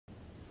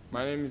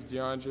My name is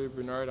DAndre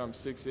Bernard. I'm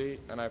 6'8",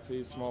 and I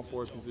play small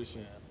forward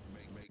position.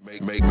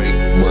 Make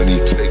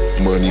money, take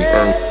money,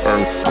 earn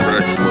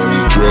crack money,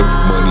 drug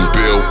money,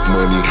 bail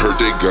money. Heard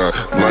they got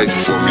life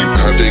for me,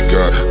 how they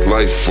got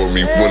life for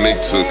me when they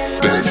took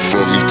that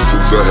from me.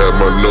 Since I had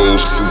my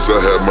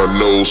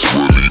nose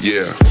fully,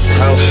 yeah.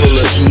 House full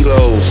of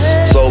kilos,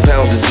 soul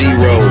pounds of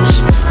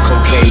zeros.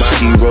 Cocaine my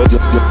hero,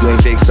 you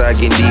ain't fake side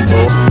getting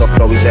Debo.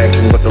 Always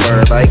asking what to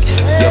learn like.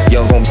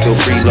 Young home still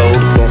freeload.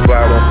 Don't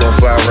fly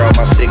around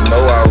my signal.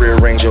 I'll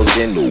rearrange your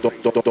dinner.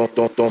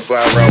 Don't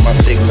fly around my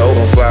signal.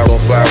 Don't fly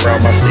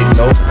around my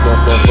signal.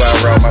 Don't fly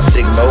around my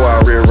signal.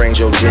 I'll rearrange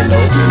your dinner.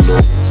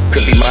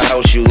 Could be my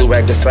house, you look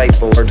like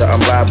disciple. Heard that I'm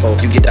liable.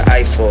 You get the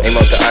eyeball, aim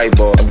out the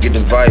eyeball. I'm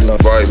getting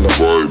violent.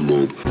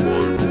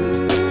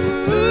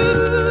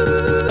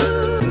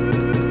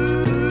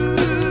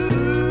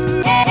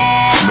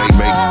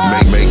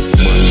 Make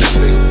money,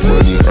 take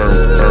money,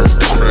 earn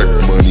crack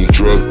money,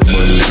 drug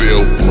money,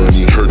 bail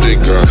money. Heard they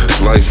got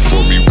life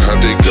for me, how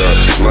they got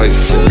life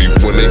for me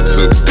when they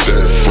took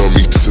that from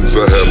me. Since I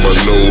had my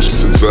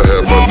nose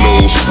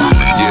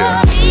fully,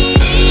 yeah.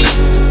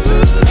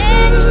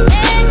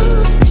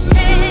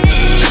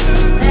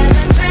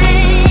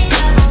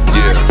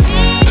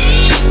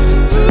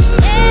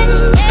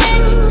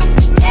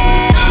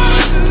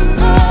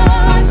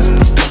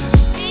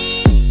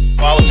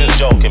 I was just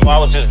joking, man. I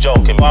was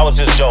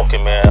just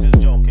joking, man.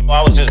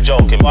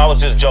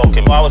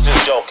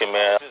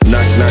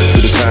 Knock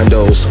through the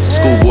condos.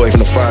 Schoolboy from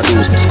the five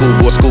dudes.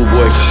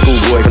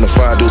 Schoolboy from the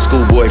five dudes.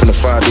 Schoolboy from the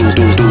five dudes.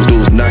 Dudes.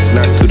 Knock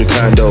through the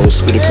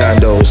condos.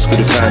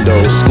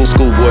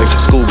 Schoolboy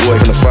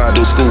from the five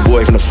dudes.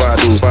 Schoolboy from the five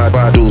dudes. Five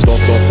dudes. Don't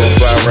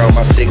fly around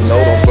my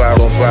signal. Don't fly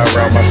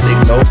around my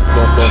signal.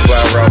 Don't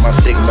fly around my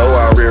signal.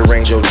 I'll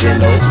rearrange your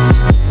dinner.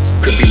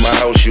 Could be my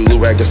house, you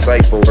look like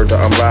disciple. Heard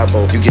that I'm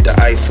liable. You get the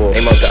eyeball,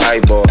 aim out the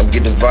eyeball. I'm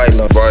getting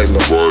violent.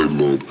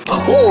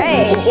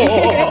 Hey.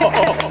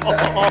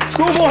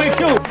 Schoolboy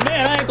Q,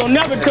 man, I ain't gonna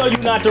never tell you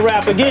not to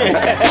rap again.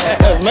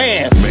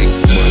 Man. Make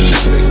money,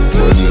 take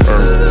money,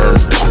 earn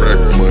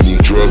crack money,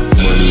 drug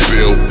money,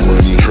 bail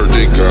money. Heard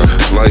they got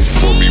life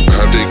for me,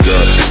 how they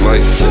got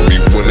life for me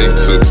when they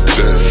took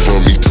that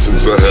from me.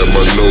 Since I had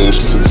my nose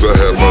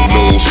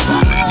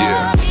fully,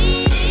 yeah.